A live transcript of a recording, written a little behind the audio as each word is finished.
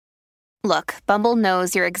Look, Bumble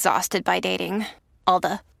knows you're exhausted by dating. All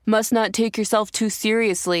the must not take yourself too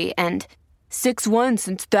seriously and 6'1"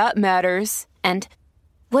 since that matters. And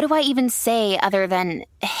what do I even say other than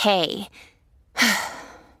hey?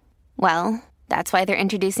 Well, that's why they're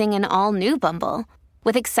introducing an all-new Bumble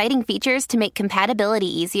with exciting features to make compatibility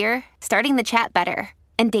easier, starting the chat better,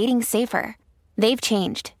 and dating safer. They've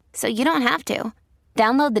changed, so you don't have to.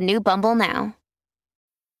 Download the new Bumble now.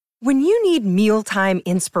 When you need mealtime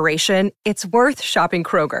inspiration, it's worth shopping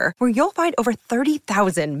Kroger, where you'll find over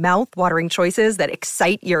 30,000 mouth-watering choices that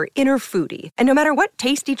excite your inner foodie. And no matter what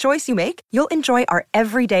tasty choice you make, you'll enjoy our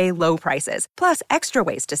everyday low prices, plus extra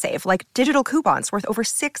ways to save, like digital coupons worth over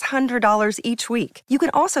 $600 each week. You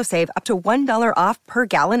can also save up to $1 off per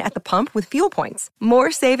gallon at the pump with fuel points.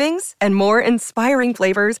 More savings and more inspiring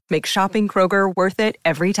flavors make shopping Kroger worth it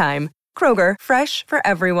every time. Kroger, fresh for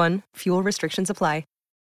everyone. Fuel restrictions apply.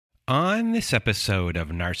 On this episode of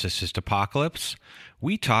Narcissist Apocalypse,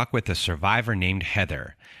 we talk with a survivor named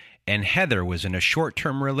Heather. And Heather was in a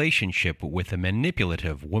short-term relationship with a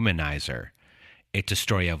manipulative womanizer. It's a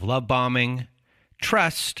story of love bombing,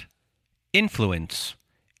 trust, influence,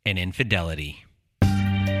 and infidelity.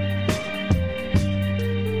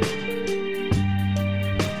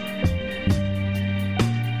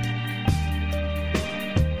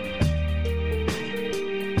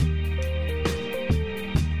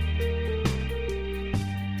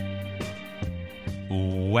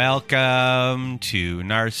 Welcome to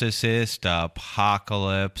Narcissist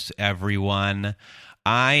Apocalypse, everyone.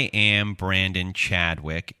 I am Brandon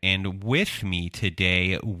Chadwick, and with me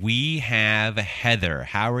today we have Heather.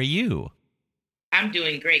 How are you? I'm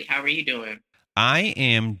doing great. How are you doing? I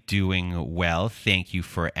am doing well. Thank you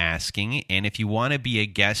for asking. And if you want to be a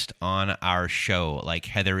guest on our show like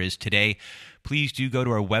Heather is today, please do go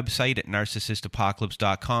to our website at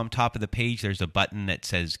narcissistapocalypse.com. Top of the page, there's a button that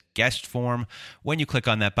says guest form. When you click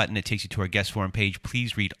on that button, it takes you to our guest form page.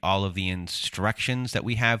 Please read all of the instructions that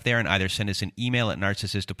we have there and either send us an email at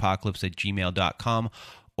narcissistapocalypse@gmail.com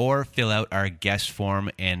or fill out our guest form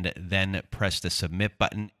and then press the submit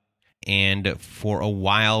button. And for a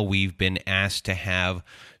while, we've been asked to have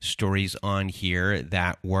stories on here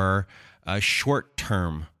that were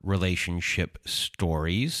short-term relationship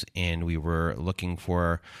stories, and we were looking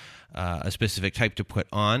for a specific type to put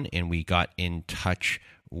on, and we got in touch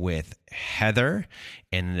with Heather,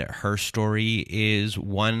 and her story is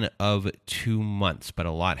one of 2 months, but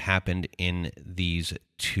a lot happened in these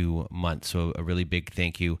 2 months. So a really big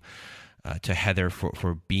thank you to Heather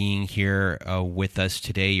for being here with us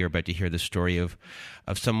today. You're about to hear the story of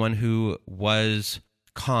someone who was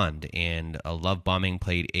conned, and a love bombing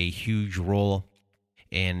played a huge role.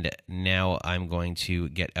 And now I'm going to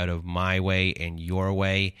get out of my way and your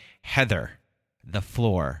way. Heather, the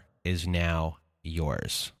floor is now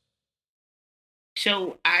yours.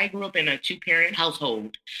 So I grew up in a two-parent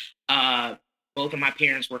household. Both of my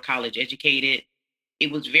parents were college educated.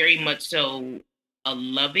 It was very much so a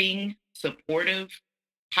loving, supportive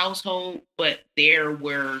household, but there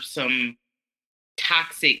were some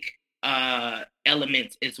toxic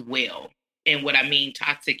elements as well. And what I mean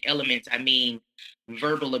toxic elements, I mean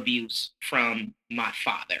verbal abuse from my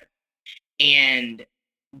father. And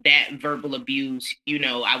that verbal abuse,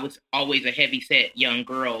 I was always a heavy-set young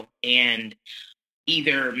girl, and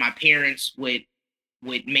either my parents would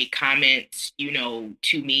make comments, to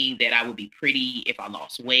me that I would be pretty if I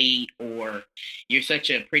lost weight, or you're such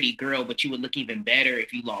a pretty girl, but you would look even better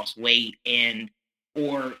if you lost weight.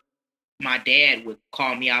 Or my dad would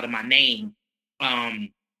call me out of my name,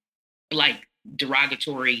 like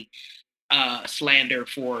derogatory slander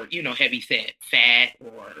for, heavy set, fat,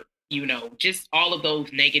 or, just all of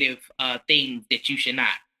those negative things that you should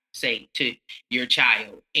not say to your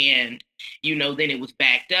child. And, then it was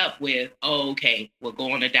backed up with, oh, okay, we'll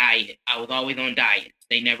go on a diet. I was always on diets.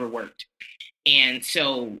 They never worked. And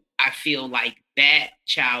so I feel like that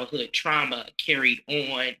childhood trauma carried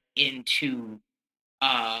on into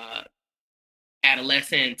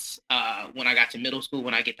adolescence, when I got to middle school,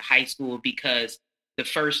 when I get to high school, because the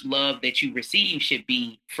first love that you receive should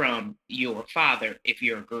be from your father if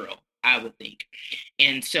you're a girl, I would think.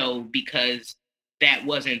 And so because that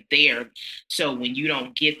wasn't there, so when you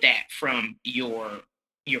don't get that from your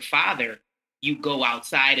father, you go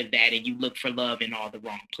outside of that and you look for love in all the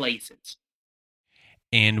wrong places.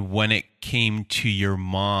 And when it came to your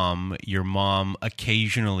mom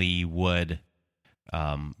occasionally would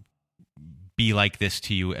be like this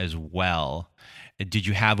to you as well. Did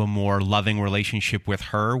you have a more loving relationship with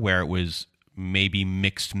her where it was maybe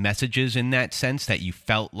mixed messages in that sense, that you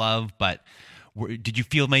felt love, but did you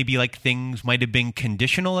feel maybe like things might have been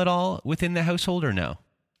conditional at all within the household, or no?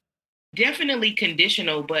 Definitely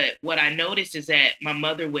conditional, but what I noticed is that my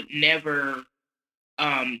mother would never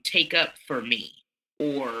take up for me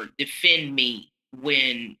or defend me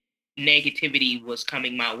when negativity was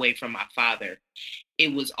coming my way from my father.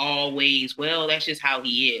 It was always, well, that's just how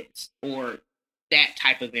he is, or that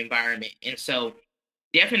type of environment. And so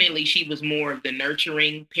definitely she was more of the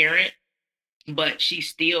nurturing parent, but she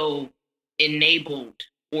still enabled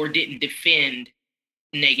or didn't defend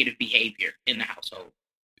negative behavior in the household.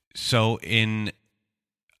 So in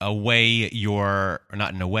a way, or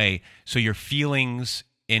not in a way, so your feelings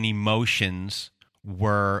and emotions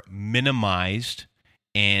were minimized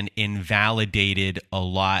and invalidated a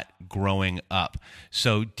lot growing up.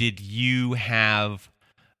 So did you have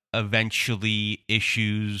eventually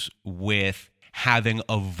issues with having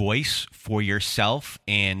a voice for yourself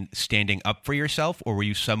and standing up for yourself, or were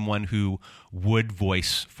you someone who would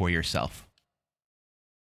voice for yourself?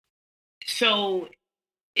 So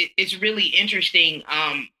it's really interesting.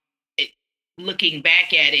 Looking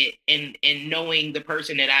back at it and knowing the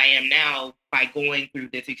person that I am now by going through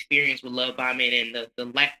this experience with love bombing and the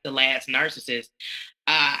last narcissist,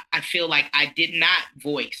 I feel like I did not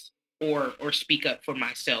voice or speak up for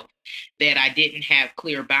myself. That I didn't have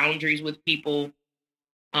clear boundaries with people.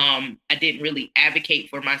 I didn't really advocate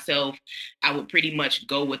for myself. I would pretty much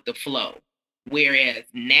go with the flow. Whereas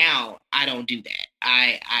now I don't do that.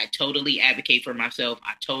 I totally advocate for myself.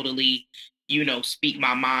 I totally, speak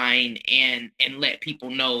my mind and let people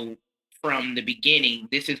know from the beginning,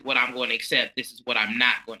 this is what I'm going to accept. This is what I'm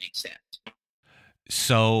not going to accept.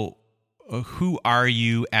 So who are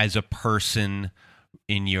you as a person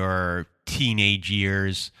in your teenage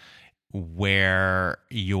years, where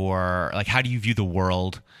you're like, how do you view the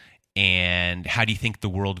world, and how do you think the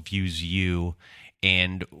world views you?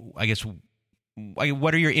 And I guess,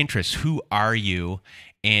 what are your interests? Who are you?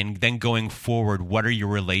 And then going forward, what are your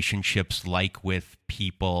relationships like with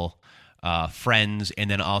people, friends,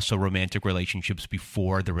 and then also romantic relationships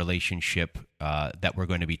before the relationship that we're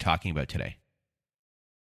going to be talking about today?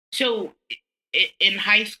 So in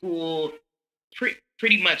high school,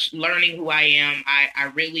 pretty much learning who I am,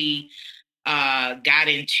 I really got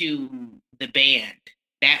into the band.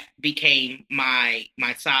 That became my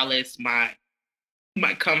solace, my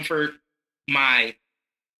comfort, my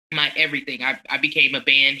everything. I became a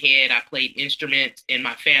band head. I played instruments, and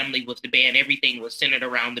my family was the band. Everything was centered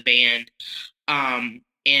around the band.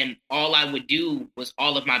 And all I would do was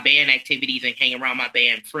all of my band activities and hang around my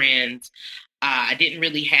band friends. I didn't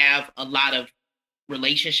really have a lot of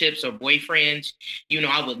relationships or boyfriends.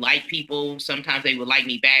 I would like people. Sometimes they would like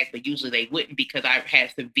me back, but usually they wouldn't, because I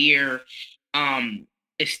had severe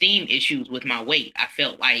esteem issues with my weight. I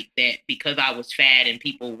felt like that because I was fat and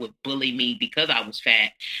people would bully me because I was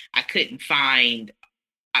fat, I couldn't find,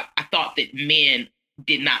 I thought that men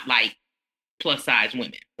did not like plus size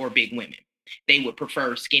women or big women. They would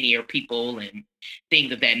prefer skinnier people and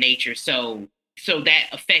things of that nature. So that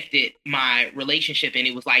affected my relationship. And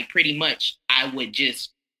it was like, pretty much I would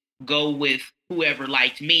just go with whoever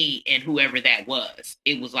liked me and whoever that was.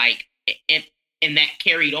 It was like, and that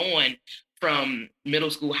carried on from middle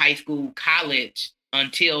school, high school, college,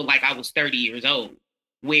 until like I was 30 years old,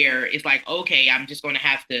 where it's like, okay, I'm just going to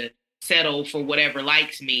have to settle for whatever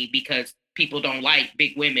likes me because people don't like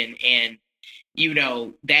big women, and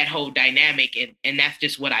that whole dynamic. And that's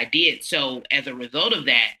just what I did. So as a result of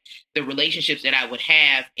that, the relationships that I would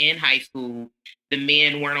have in high school, the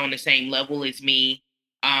men weren't on the same level as me.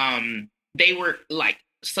 They were like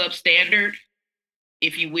substandard,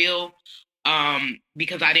 if you will,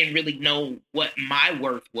 because I didn't really know what my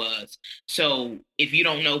worth was. So if you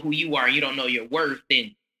don't know who you are, you don't know your worth,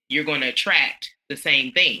 then you're going to attract the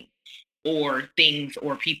same thing or things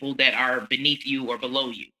or people that are beneath you or below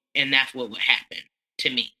you. And that's what would happen to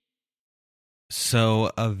me.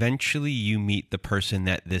 So eventually you meet the person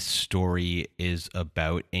that this story is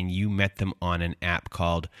about, and you met them on an app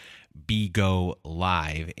called BeGo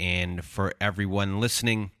Live. And for everyone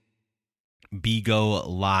listening, BeGo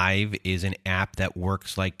Live is an app that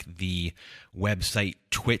works like the website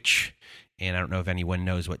Twitch. And I don't know if anyone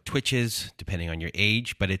knows what Twitch is, depending on your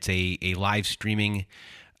age, but it's a live streaming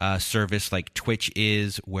service like Twitch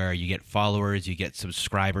is, where you get followers, you get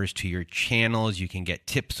subscribers to your channels, you can get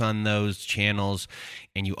tips on those channels,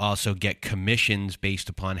 and you also get commissions based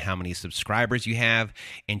upon how many subscribers you have.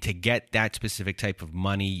 And to get that specific type of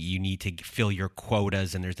money, you need to fill your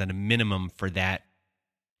quotas, and there's a minimum for that.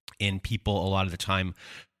 And people, a lot of the time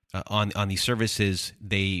on these services,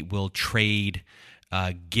 they will trade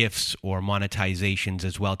gifts or monetizations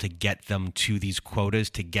as well to get them to these quotas,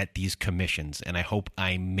 to get these commissions. And I hope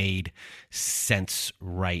I made sense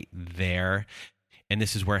right there. And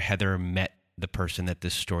this is where Heather met the person that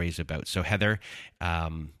this story is about. So Heather,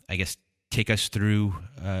 I guess take us through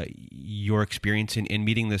your experience in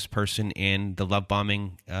meeting this person and the love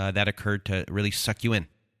bombing that occurred to really suck you in.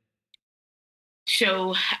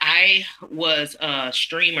 So I was a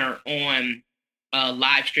streamer on a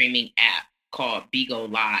live streaming app called Bigo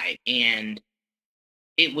Live, and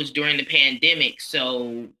it was during the pandemic.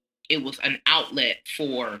 So it was an outlet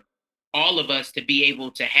for all of us to be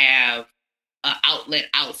able to have an outlet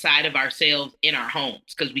outside of ourselves in our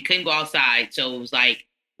homes, because we couldn't go outside. So it was like,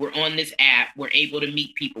 we're on this app, we're able to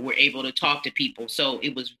meet people, we're able to talk to people. So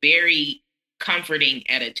it was very comforting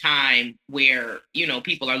at a time where,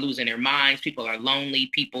 people are losing their minds, people are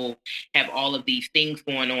lonely, people have all of these things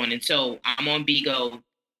going on. And so I'm on Bigo,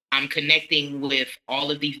 I'm connecting with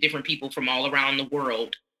all of these different people from all around the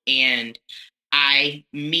world. And I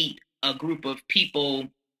meet a group of people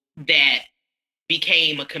that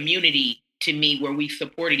became a community to me, where we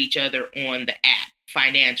supported each other on the app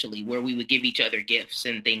financially, where we would give each other gifts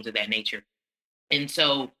and things of that nature. And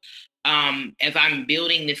so as I'm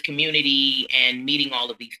building this community and meeting all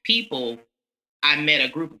of these people, I met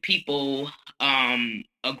a group of people,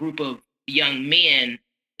 a group of young men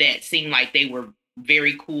that seemed like they were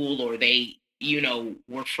very cool, or they,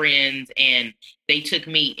 were friends, and they took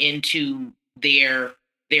me into their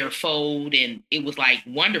fold, and it was like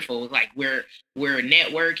wonderful. It was like we're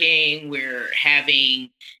networking, we're having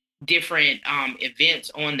different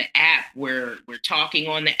events on the app, where we're talking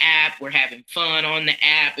on the app, we're having fun on the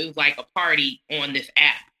app. It was like a party on this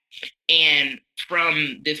app. And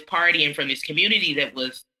from this party and from this community that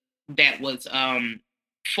was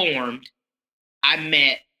formed, I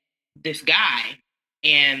met this guy,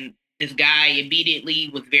 and this guy immediately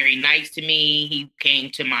was very nice to me. He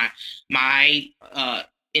came to my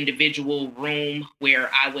individual room where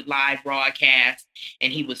I would live broadcast,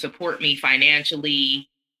 and he would support me financially.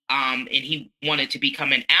 And he wanted to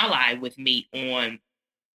become an ally with me on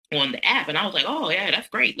the app. And I was like, oh yeah, that's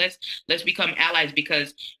great. Let's become allies,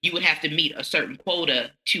 because you would have to meet a certain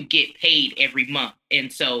quota to get paid every month.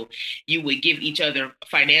 And so you would give each other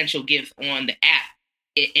financial gifts on the app,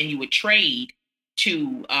 and you would trade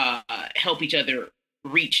to help each other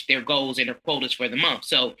reach their goals and their quotas for the month.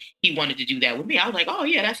 So he wanted to do that with me. I was like, oh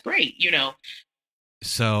yeah, that's great.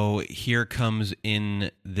 So here comes in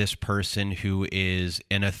this person who is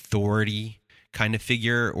an authority kind of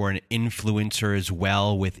figure, or an influencer as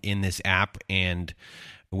well within this app and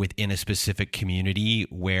within a specific community,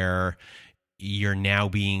 where you're now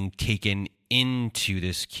being taken into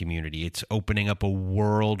this community. It's opening up a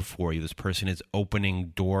world for you. This person is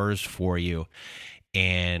opening doors for you,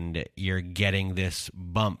 and you're getting this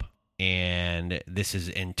bump. And this is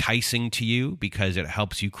enticing to you because it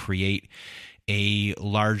helps you create a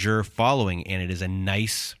larger following, and it is a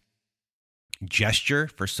nice gesture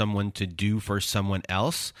for someone to do for someone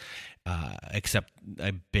else. Except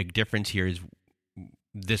a big difference here is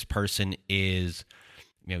this person is,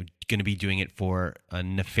 going to be doing it for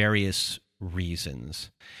nefarious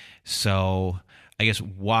reasons. So I guess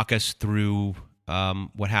walk us through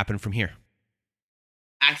what happened from here.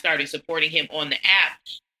 I started supporting him on the app,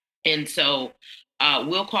 and so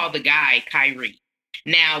we'll call the guy Kyrie.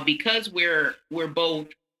 Now, because we're both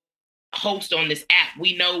hosts on this app,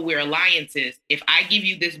 we know we're alliances. If I give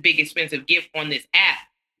you this big expensive gift on this app,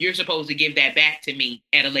 you're supposed to give that back to me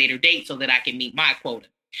at a later date so that I can meet my quota.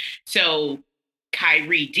 So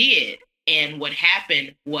Kyrie did. And what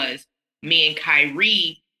happened was, me and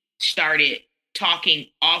Kyrie started talking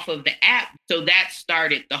off of the app. So that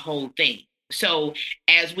started the whole thing. So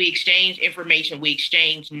as we exchanged information, we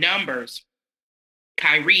exchanged numbers.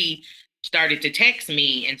 Kyrie started to text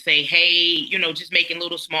me and say, hey, just making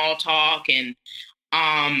little small talk. And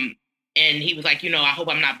he was like, I hope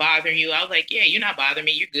I'm not bothering you. I was like, yeah, you're not bothering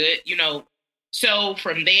me. You're good. So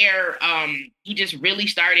from there, he just really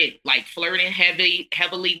started like flirting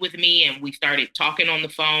heavily with me. And we started talking on the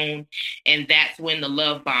phone. And that's when the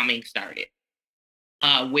love bombing started,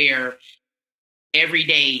 where every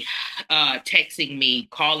day, texting me,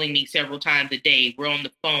 calling me several times a day. We're on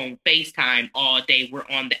the phone, FaceTime all day. We're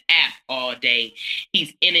on the app all day.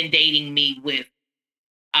 He's inundating me with,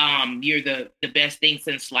 you're the best thing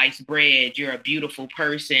since sliced bread. You're a beautiful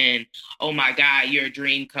person. Oh my God, you're a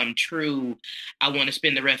dream come true. I want to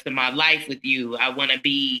spend the rest of my life with you. I want to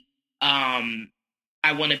be the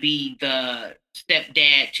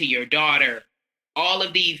stepdad to your daughter. All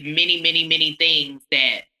of these many, many, many things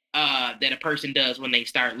that a person does when they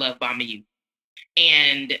start love bombing you.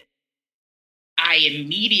 And I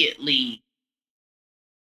immediately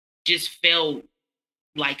just felt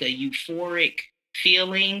like a euphoric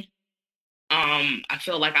feeling I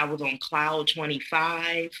felt like I was on cloud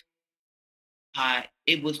 25.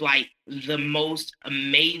 It was like the most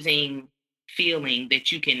amazing feeling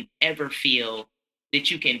that you can ever feel,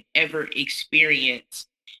 that you can ever experience.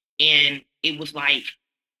 And it was like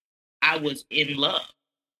I was in love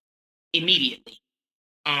immediately.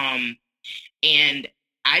 Um, and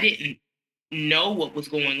I didn't know what was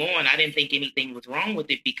going on. I didn't think anything was wrong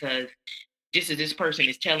with it, because just as this person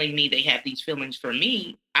is telling me they have these feelings for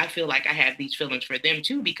me, I feel like I have these feelings for them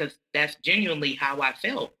too, because that's genuinely how I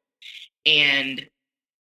felt. And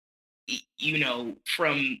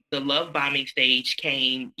from the love bombing stage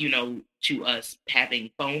came, to us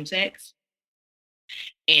having phone sex,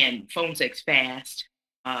 and phone sex fast.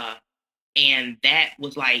 Uh, and that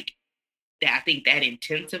was like that. I think that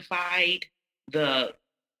intensified the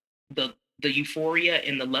the the euphoria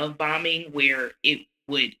in the love bombing, where it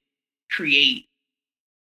would create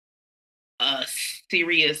a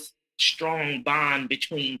serious, strong bond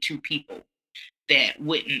between two people that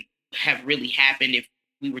wouldn't have really happened if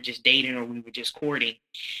we were just dating or we were just courting.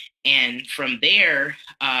 And from there,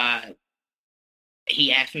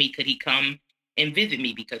 he asked me, could he come and visit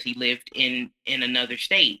me, because he lived in another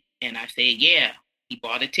state. And I said, yeah. He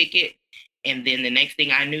bought a ticket. And then the next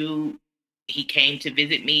thing I knew, he came to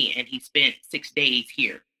visit me, and he spent 6 days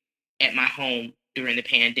here at my home during the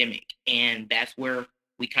pandemic. And that's where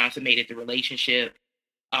we consummated the relationship.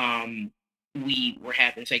 We were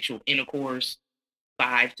having sexual intercourse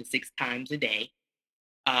 5 to 6 times a day,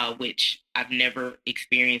 which I've never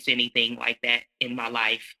experienced anything like that in my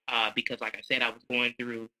life, because, like I said, I was going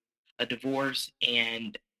through a divorce.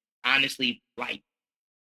 And honestly, like,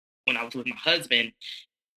 when I was with my husband,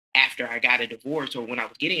 after I got a divorce, or when I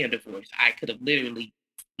was getting a divorce, I could have literally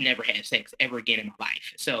never had sex ever again in my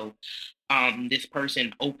life. So this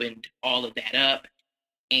person opened all of that up,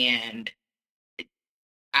 and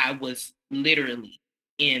I was literally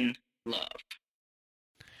in love.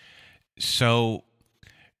 So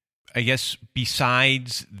I guess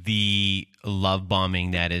besides the love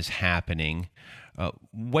bombing that is happening,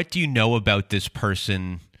 what do you know about this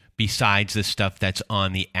person besides the stuff that's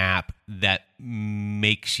on the app that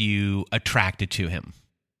makes you attracted to him?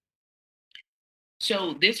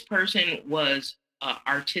 So this person was an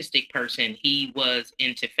artistic person. He was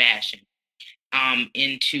into fashion.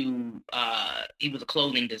 He was a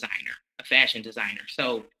clothing designer, a fashion designer.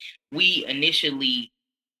 So we initially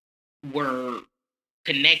were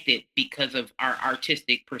connected because of our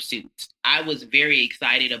artistic pursuits. I was very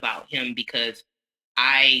excited about him because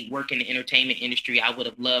I work in the entertainment industry. I would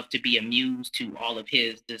have loved to be a muse to all of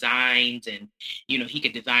his designs. And, he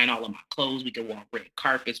could design all of my clothes. We could walk red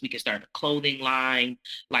carpets. We could start a clothing line.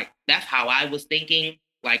 Like, that's how I was thinking.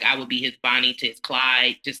 Like, I would be his Bonnie to his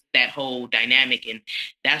Clyde, just that whole dynamic. And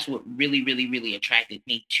that's what really, really, really attracted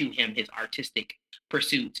me to him, his artistic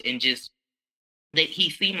pursuits, and just that he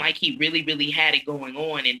seemed like he really, really had it going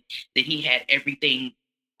on, and that he had everything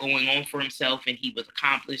going on for himself, and he was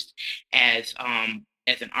accomplished as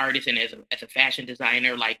an artist and as a fashion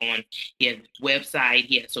designer. Like, he had a website,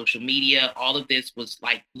 he had social media, all of this was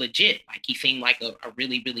like legit. Like, he seemed like a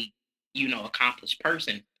really, really, accomplished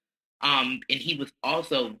person. And he was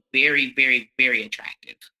also very, very, very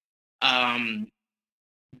attractive. Um,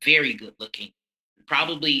 very good looking.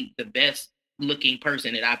 Probably the best looking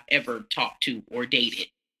person that I've ever talked to or dated,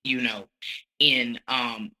 you know, in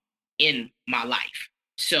in my life.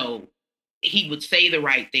 So he would say the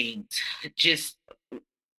right things. Just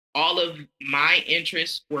all of my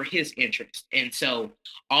interests were his interests. And so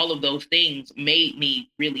all of those things made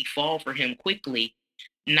me really fall for him quickly,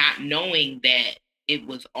 not knowing that it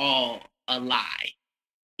was all a lie,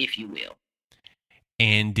 if you will.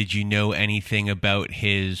 And did you know anything about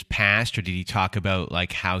his past, or did he talk about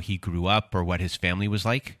like how he grew up or what his family was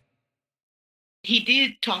like? He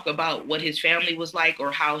did talk about what his family was like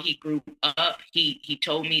or how he grew up. He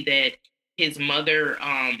told me that his mother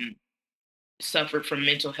suffered from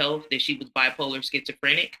mental health, that she was bipolar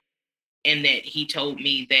schizophrenic, and that he told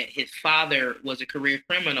me that his father was a career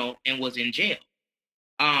criminal and was in jail.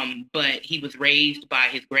 But he was raised by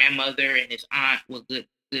his grandmother, and his aunt was good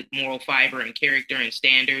moral fiber and character and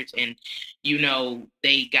standards. And,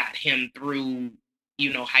 they got him through,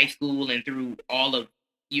 high school and through all of,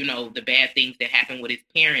 the bad things that happened with his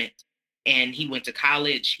parents. And he went to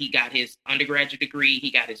college. He got his undergraduate degree. He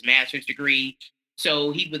got his master's degree.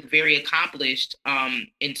 So he was very accomplished,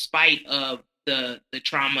 in spite of the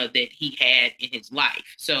trauma that he had in his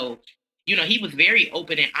life. So, he was very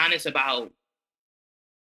open and honest about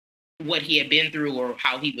what he had been through or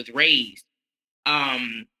how he was raised.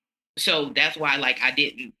 So that's why, like, I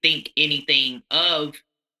didn't think anything of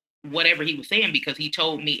whatever he was saying, because he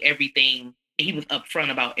told me everything he was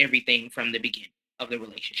upfront about everything from the beginning of the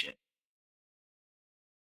relationship.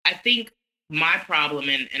 I think my problem,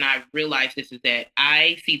 and I realize this, is that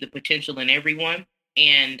I see the potential in everyone.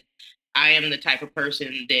 And I am the type of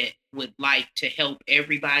person that would like to help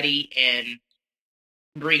everybody and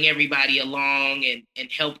bring everybody along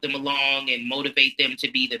and help them along and motivate them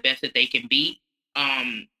to be the best that they can be.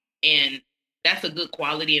 And that's a good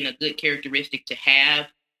quality and a good characteristic to have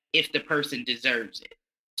if the person deserves it.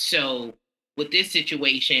 So with this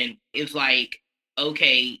situation, it's like,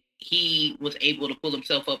 okay, he was able to pull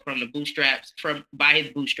himself up from the bootstraps, from by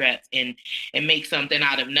his bootstraps, and make something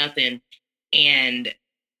out of nothing.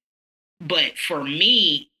 But for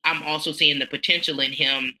me, I'm also seeing the potential in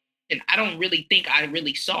him. And I don't really think I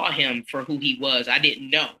really saw him for who he was. I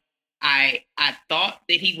didn't know. I thought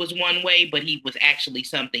that he was one way, but he was actually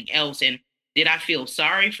something else. And did I feel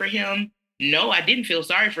sorry for him? No, I didn't feel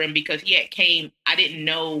sorry for him, because I didn't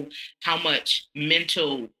know how much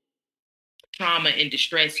mental trauma and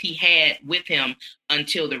distress he had with him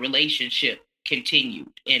until the relationship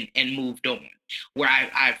continued and moved on, where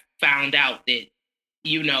I found out that,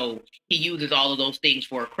 he uses all of those things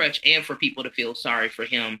for a crutch and for people to feel sorry for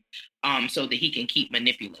him, so that he can keep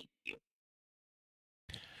manipulating you.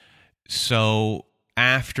 So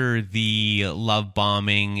after the love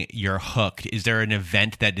bombing, you're hooked. Is there an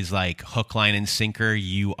event that is like hook, line, and sinker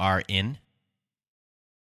you are in?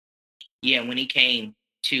 Yeah, when he came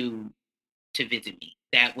to visit me,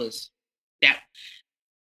 that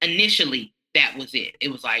initially, that was it.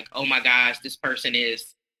 It was like, oh my gosh, this person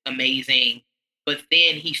is amazing. But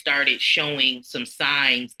then he started showing some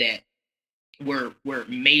signs that were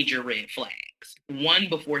major red flags. One,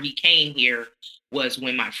 before he came here, was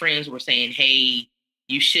when my friends were saying, hey,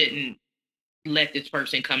 you shouldn't let this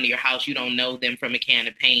person come to your house. You don't know them from a can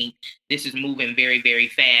of paint. This is moving very, very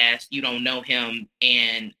fast. You don't know him.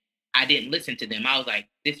 And I didn't listen to them. I was like,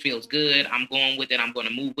 this feels good. I'm going with it. I'm going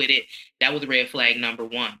to move with it. That was red flag number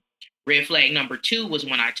one. Red flag number two was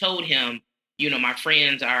when I told him, my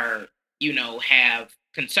friends are, have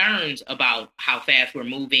concerns about how fast we're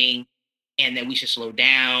moving and that we should slow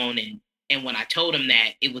down. And when I told him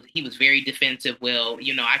that, he was very defensive. Well,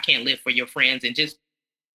 I can't live for your friends, and just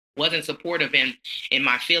wasn't supportive in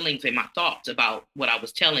my feelings and my thoughts about what I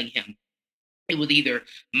was telling him. It was either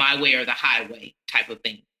my way or the highway type of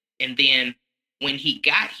thing. And then when he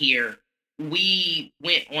got here, we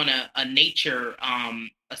went on a nature,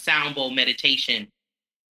 a sound bowl meditation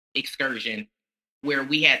excursion, where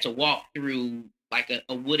we had to walk through like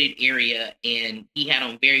a wooded area, and he had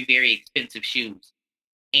on very, very expensive shoes.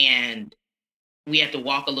 And we had to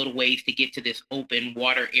walk a little ways to get to this open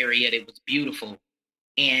water area that was beautiful.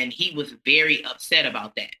 And he was very upset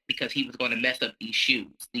about that, because he was going to mess up these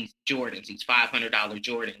shoes, these Jordans, these $500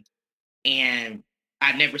 Jordans. And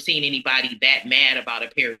I've never seen anybody that mad about a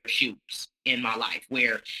pair of shoes in my life,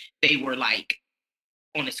 where they were like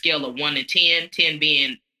on a scale of 1 to 10, 10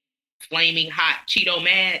 being flaming hot Cheeto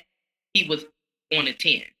mad. He was on a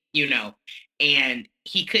 10, and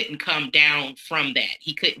he couldn't come down from that.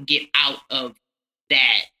 He couldn't get out of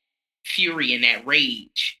that fury and that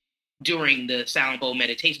rage during the sound bowl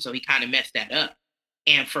meditation. So he kind of messed that up.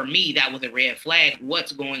 And for me, that was a red flag.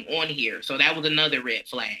 What's going on here? So that was another red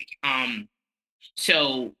flag.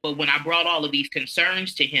 But when I brought all of these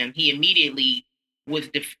concerns to him, he immediately was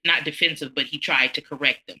not defensive, but he tried to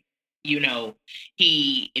correct them.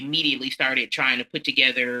 He immediately started trying to put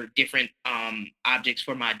together different objects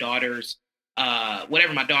for my daughter's,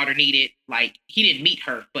 whatever my daughter needed. Like, he didn't meet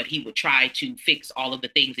her, but he would try to fix all of the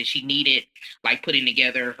things that she needed, like putting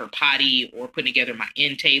together her potty or putting together my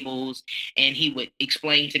end tables. And he would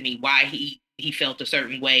explain to me why he felt a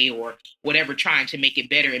certain way or whatever, trying to make it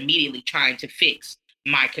better, immediately trying to fix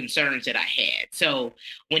my concerns that I had. So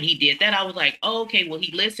when he did that, I was like, oh, okay, well,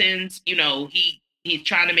 he listens, he's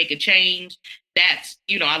trying to make a change. That's,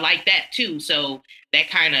 I like that too. So that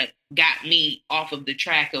kind of got me off of the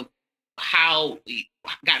track of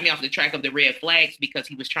the red flags, because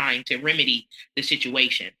he was trying to remedy the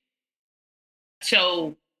situation.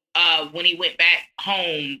 So when he went back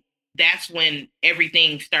home, that's when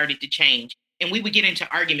everything started to change. And we would get into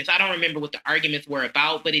arguments. I don't remember what the arguments were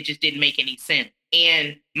about, but it just didn't make any sense.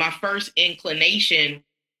 And my first inclination,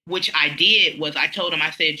 which I did, was I told him,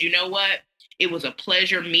 I said, you know what? It was a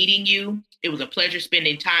pleasure meeting you. It was a pleasure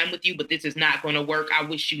spending time with you, but this is not going to work. I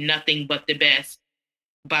wish you nothing but the best.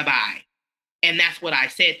 Bye-bye. And that's what I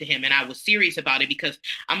said to him. And I was serious about it, because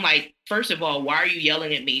I'm like, first of all, why are you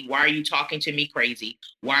yelling at me? Why are you talking to me crazy?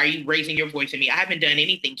 Why are you raising your voice at me? I haven't done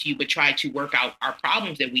anything to you but try to work out our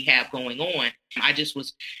problems that we have going on. I just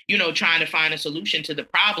was, trying to find a solution to the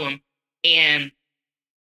problem. And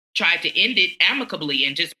tried to end it amicably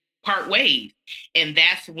and just part ways. And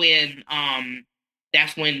that's when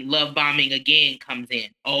love bombing again comes in.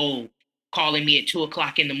 Oh, calling me at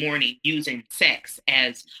 2:00 in the morning, using sex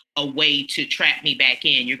as a way to trap me back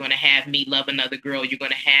in. You're going to have me love another girl. You're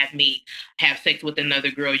going to have me have sex with another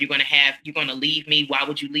girl. You're going to leave me. Why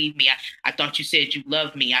would you leave me? I thought you said you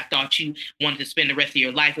loved me. I thought you wanted to spend the rest of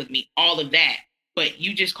your life with me. All of that. But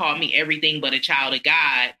you just called me everything but a child of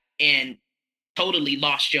God and totally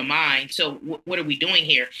lost your mind. So what are we doing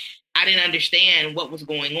here? I didn't understand what was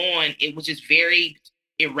going on. It was just very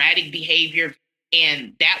erratic behavior.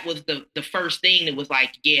 And that was the first thing that was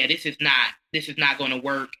like, yeah, this is not going to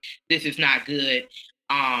work. This is not good.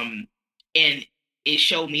 And it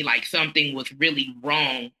showed me like something was really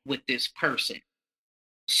wrong with this person.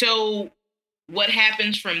 So what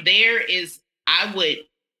happens from there is I would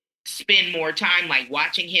spend more time like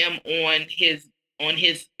watching him on the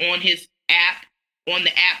app,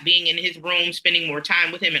 being in his room, spending more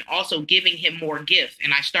time with him, and also giving him more gifts.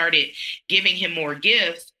 And I started giving him more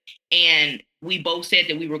gifts, and we both said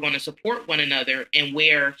that we were going to support one another. And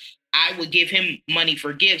where I would give him money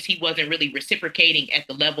for gifts, he wasn't really reciprocating at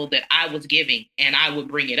the level that I was giving, and I would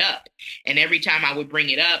bring it up. And every time I would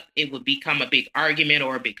bring it up, it would become a big argument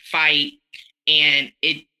or a big fight. And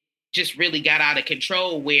it just really got out of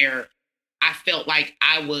control, where I felt like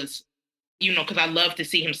I was, because I love to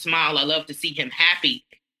see him smile. I love to see him happy.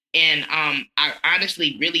 And I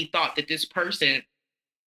honestly really thought that this person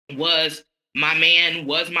was my man,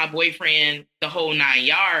 was my boyfriend, the whole 9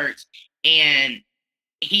 yards. And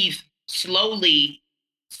he's slowly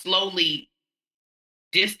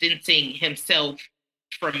distancing himself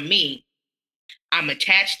from me. I'm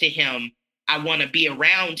attached to him. I want to be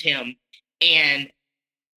around him. And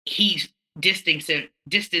he's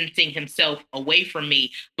distancing himself away from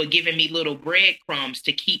me, but giving me little breadcrumbs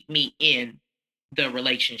to keep me in the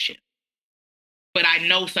relationship. But I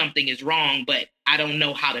know something is wrong, but I don't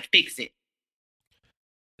know how to fix it.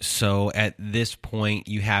 So at this point,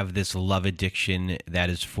 you have this love addiction that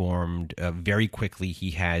is formed very quickly.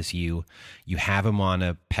 He has you. You have him on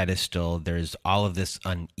a pedestal. There's all of this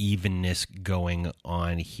unevenness going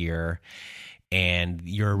on here. And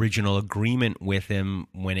your original agreement with him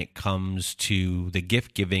when it comes to the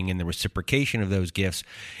gift giving and the reciprocation of those gifts,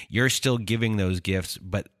 you're still giving those gifts,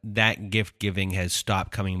 but that gift giving has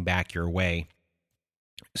stopped coming back your way.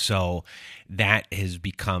 So that has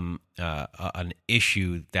become an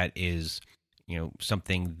issue that is,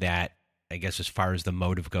 something that, I guess, as far as the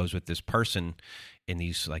motive goes with this person in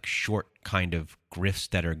these like short kind of grifts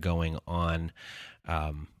that are going on,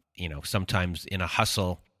 sometimes in a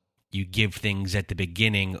hustle, you give things at the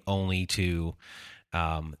beginning only to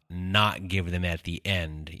not give them at the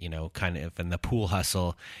end, kind of in the pool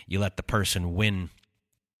hustle, you let the person win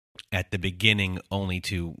at the beginning only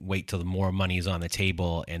to wait till more money is on the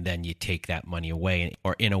table and then you take that money away.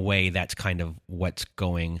 Or in a way, that's kind of what's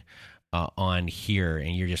going on here.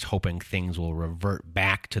 And you're just hoping things will revert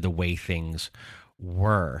back to the way things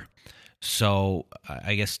were. So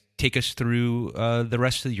I guess take us through the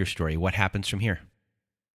rest of your story. What happens from here?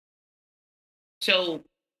 So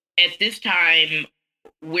at this time,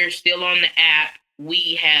 we're still on the app.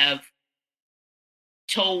 We have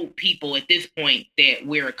told people at this point that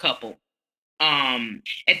we're a couple.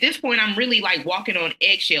 At this point, I'm really like walking on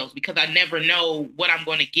eggshells because I never know what I'm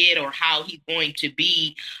going to get or how he's going to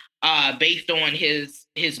be based on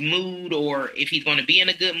his mood, or if he's going to be in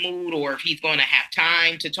a good mood, or if he's going to have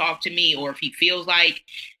time to talk to me, or if he feels like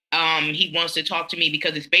he wants to talk to me,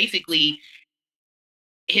 because it's basically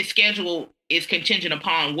his schedule is contingent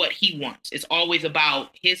upon what he wants. It's always about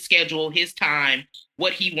his schedule, his time,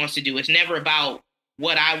 what he wants to do. It's never about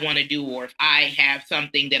what I want to do or if I have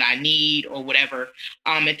something that I need or whatever.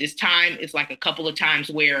 At this time, it's like a couple of times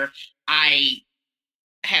where I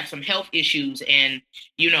have some health issues and,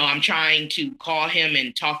 I'm trying to call him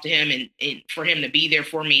and talk to him and for him to be there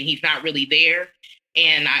for me, and he's not really there.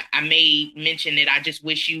 And I may mention that I just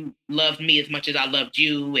wish you loved me as much as I loved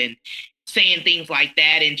you, and saying things like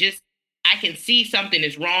that. And just, I can see something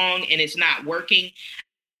is wrong and it's not working.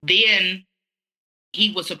 Then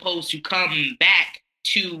he was supposed to come back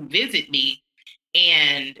to visit me,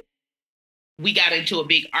 and we got into a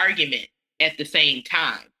big argument at the same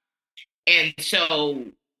time. And so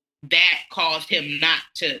that caused him not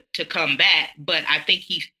to come back. But I think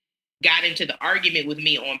he got into the argument with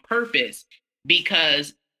me on purpose,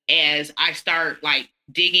 because as I start like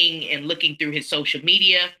digging and looking through his social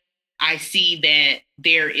media, I see that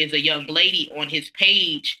there is a young lady on his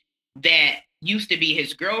page that used to be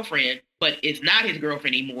his girlfriend, but is not his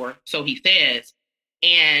girlfriend anymore, so he says.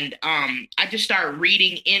 And I just start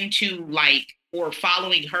reading into like or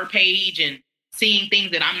following her page and seeing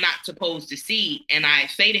things that I'm not supposed to see. And I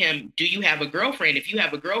say to him, do you have a girlfriend? If you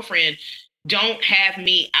have a girlfriend, don't have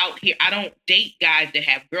me out here. I don't date guys that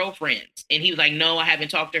have girlfriends. And he was like, no, I haven't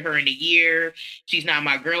talked to her in a year. She's not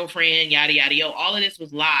my girlfriend, yada, yada, yo. All of this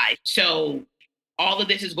was lies. So all of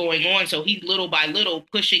this is going on. So he's little by little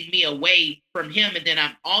pushing me away from him. And then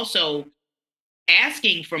I'm also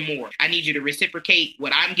asking for more. I need you to reciprocate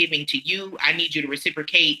what I'm giving to you. I need you to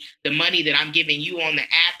reciprocate the money that I'm giving you on the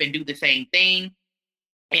app and do the same thing.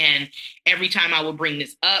 And every time I would bring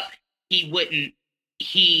this up, he would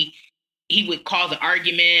cause an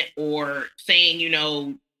argument or saying, you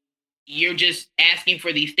know, you're just asking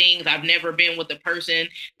for these things. I've never been with a person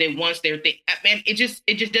that wants their thing. Man,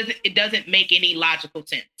 it doesn't make any logical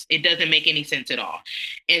sense. It doesn't make any sense at all.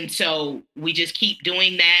 And so we just keep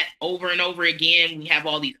doing that over and over again. We have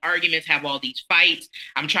all these arguments, have all these fights.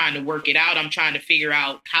 I'm trying to work it out. I'm trying to figure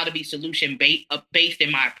out how to be solution based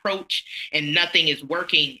in my approach, and nothing is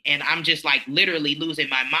working. And I'm just like literally losing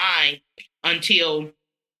my mind until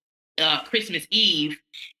Christmas Eve.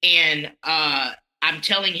 And I'm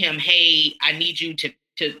telling him, hey, I need you to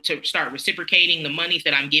start reciprocating the monies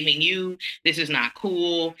that I'm giving you. This is not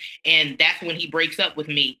cool. And that's when he breaks up with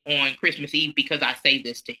me on Christmas Eve, because I say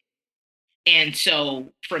this to him. And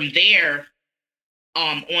so from there,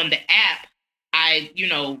 on the app, I,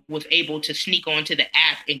 was able to sneak onto the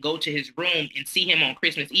app and go to his room and see him on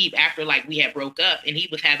Christmas Eve after like we had broke up, and he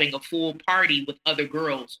was having a full party with other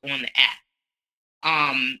girls on the app.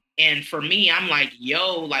 And for me, I'm like,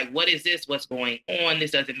 yo, like, what is this? What's going on?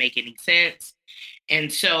 This doesn't make any sense.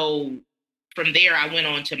 And so from there, I went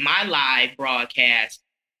on to my live broadcast,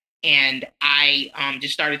 and I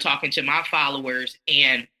just started talking to my followers.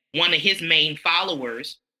 And one of his main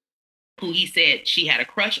followers, who he said she had a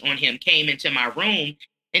crush on him, came into my room,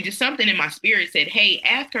 and just something in my spirit said, hey,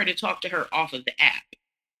 ask her to talk to her off of the app.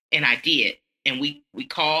 And I did. And we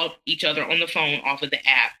called each other on the phone off of the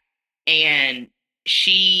app. And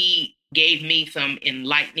she gave me some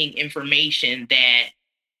enlightening information that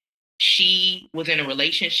she was in a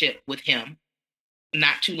relationship with him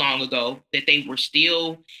not too long ago, that they were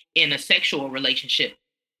still in a sexual relationship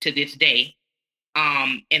to this day,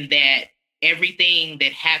 and that everything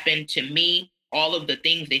that happened to me, all of the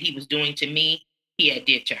things that he was doing to me, he had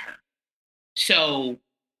did to her. So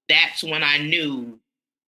that's when I knew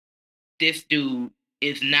this dude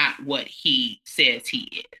is not what he says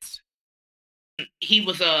he is. He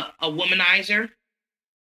was a womanizer,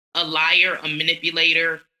 a liar, a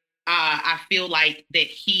manipulator. I feel like that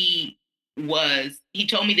he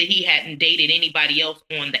told me that he hadn't dated anybody else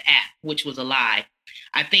on the app, which was a lie.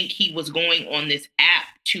 I think he was going on this app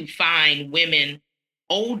to find women,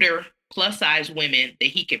 older plus size women, that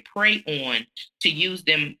he could prey on to use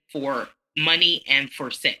them for money and for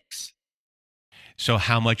sex. So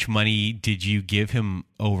how much money did you give him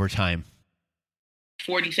over time?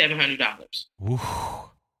 $4,700. Ooh.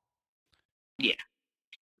 Yeah.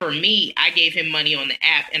 For me, I gave him money on the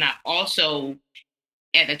app. And I also,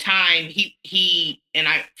 at the time, he, and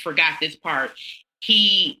I forgot this part,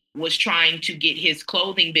 he was trying to get his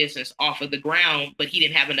clothing business off of the ground, but he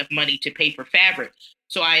didn't have enough money to pay for fabric.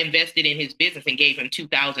 So I invested in his business and gave him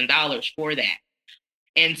 $2,000 for that.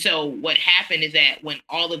 And so what happened is that when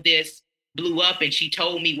all of this blew up and she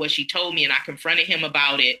told me what she told me, and I confronted him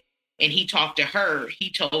about it, and he talked to her, he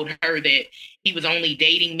told her that he was only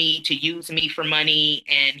dating me to use me for money,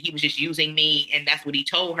 and he was just using me, and that's what he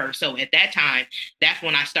told her. So at that time, that's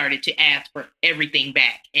when I started to ask for everything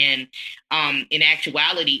back. And in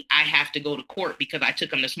actuality, I have to go to court because I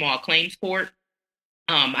took him to small claims court.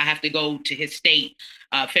 I have to go to his state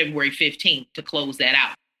February 15th to close that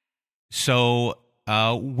out. So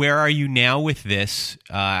where are you now with this?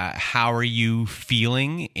 How are you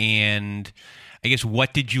feeling? And I guess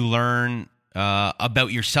what did you learn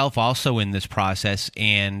about yourself also in this process?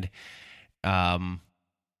 And how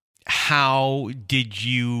did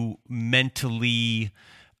you mentally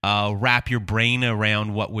wrap your brain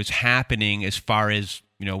around what was happening as far as,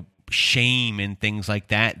 shame and things like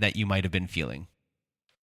that you might have been feeling?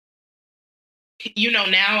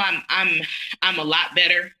 Now I'm a lot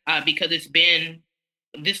better because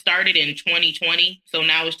this started in 2020. So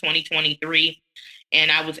now it's 2023. And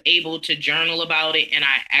I was able to journal about it, and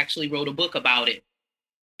I actually wrote a book about it.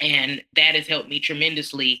 And that has helped me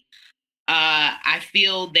tremendously. I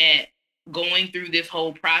feel that going through this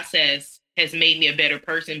whole process has made me a better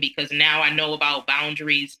person, because now I know about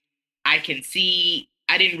boundaries. I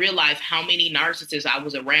didn't realize how many narcissists I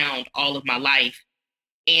was around all of my life.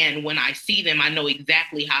 And when I see them, I know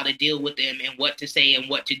exactly how to deal with them and what to say and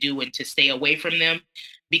what to do and to stay away from them.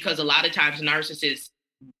 Because a lot of times narcissists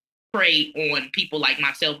prey on people like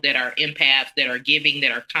myself that are empaths, that are giving,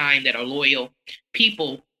 that are kind, that are loyal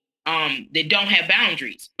people that don't have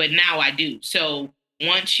boundaries. But now I do. So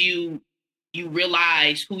once you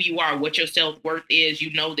realize who you are, what your self-worth is,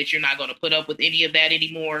 you know that you're not going to put up with any of that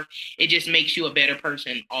anymore. It just makes you a better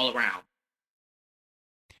person all around.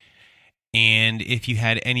 And if you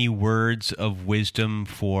had any words of wisdom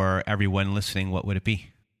for everyone listening, what would it be?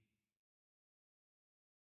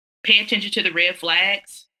 Pay attention to the red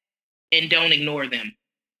flags and don't ignore them.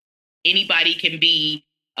 Anybody can be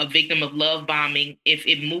a victim of love bombing. If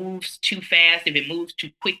it moves too fast, if it moves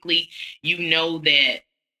too quickly, you know that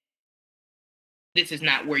this is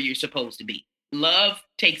not where you're supposed to be. Love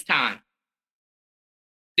takes time.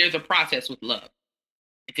 There's a process with love.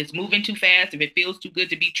 If it's moving too fast, if it feels too good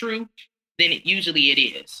to be true, then usually it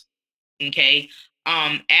is. Okay.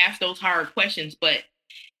 Ask those hard questions, but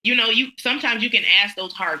sometimes you can ask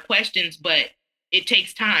those hard questions, but it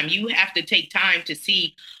takes time. You have to take time to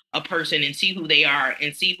see a person and see who they are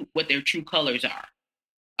and see what their true colors are,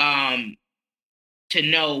 to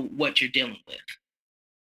know what you're dealing with.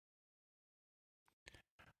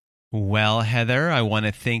 Well, Heather, I want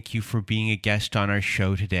to thank you for being a guest on our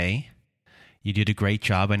show today. You did a great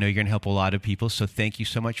job. I know you're going to help a lot of people, so thank you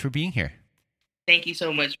so much for being here. Thank you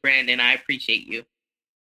so much, Brandon. I appreciate you.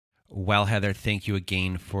 Well, Heather, thank you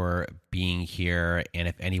again for being here. And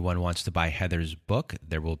if anyone wants to buy Heather's book,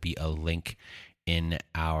 there will be a link in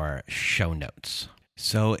our show notes.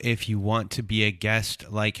 So if you want to be a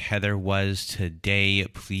guest like Heather was today,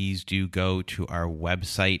 please do go to our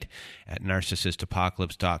website at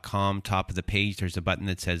narcissistapocalypse.com. Top of the page, there's a button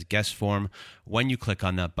that says guest form. When you click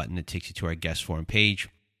on that button, it takes you to our guest form page.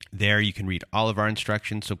 There you can read all of our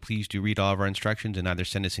instructions, so please do read all of our instructions and either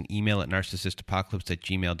send us an email at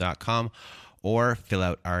narcissistapocalypse@gmail.com or fill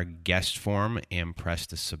out our guest form and press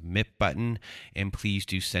the submit button. And please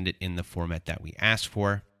do send it in the format that we asked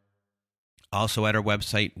for. Also at our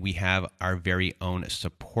website, we have our very own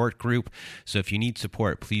support group. So if you need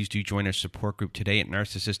support, please do join our support group today at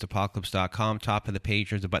narcissistapocalypse.com. Top of the page,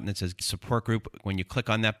 there's a button that says support group. When you click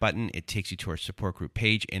on that button, it takes you to our support group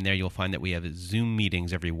page. And there you'll find that we have Zoom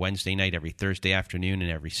meetings every Wednesday night, every Thursday afternoon,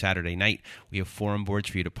 and every Saturday night. We have forum boards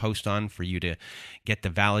for you to post on, for you to get the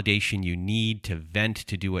validation you need, to vent,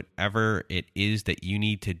 to do whatever it is that you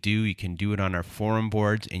need to do. You can do it on our forum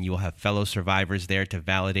boards, and you will have fellow survivors there to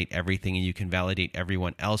validate everything, and you can validate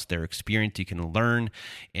everyone else, their experience. You can learn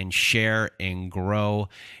and share and grow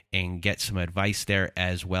and get some advice there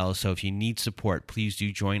as well. So if you need support, please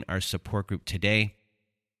do join our support group today.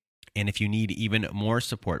 And if you need even more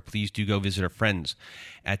support, please do go visit our friends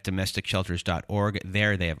at domesticshelters.org.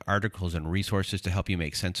 There they have articles and resources to help you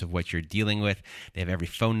make sense of what you're dealing with. They have every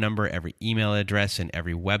phone number, every email address, and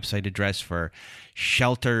every website address for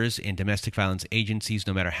shelters and domestic violence agencies,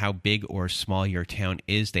 no matter how big or small your town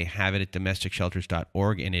is. They have it at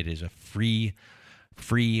domesticshelters.org, and it is a free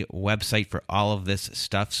website for all of this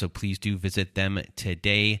stuff, so please do visit them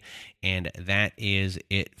today. And that is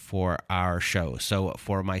it for our show. So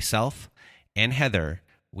for myself and Heather,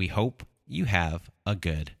 we hope you have a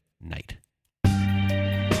good night.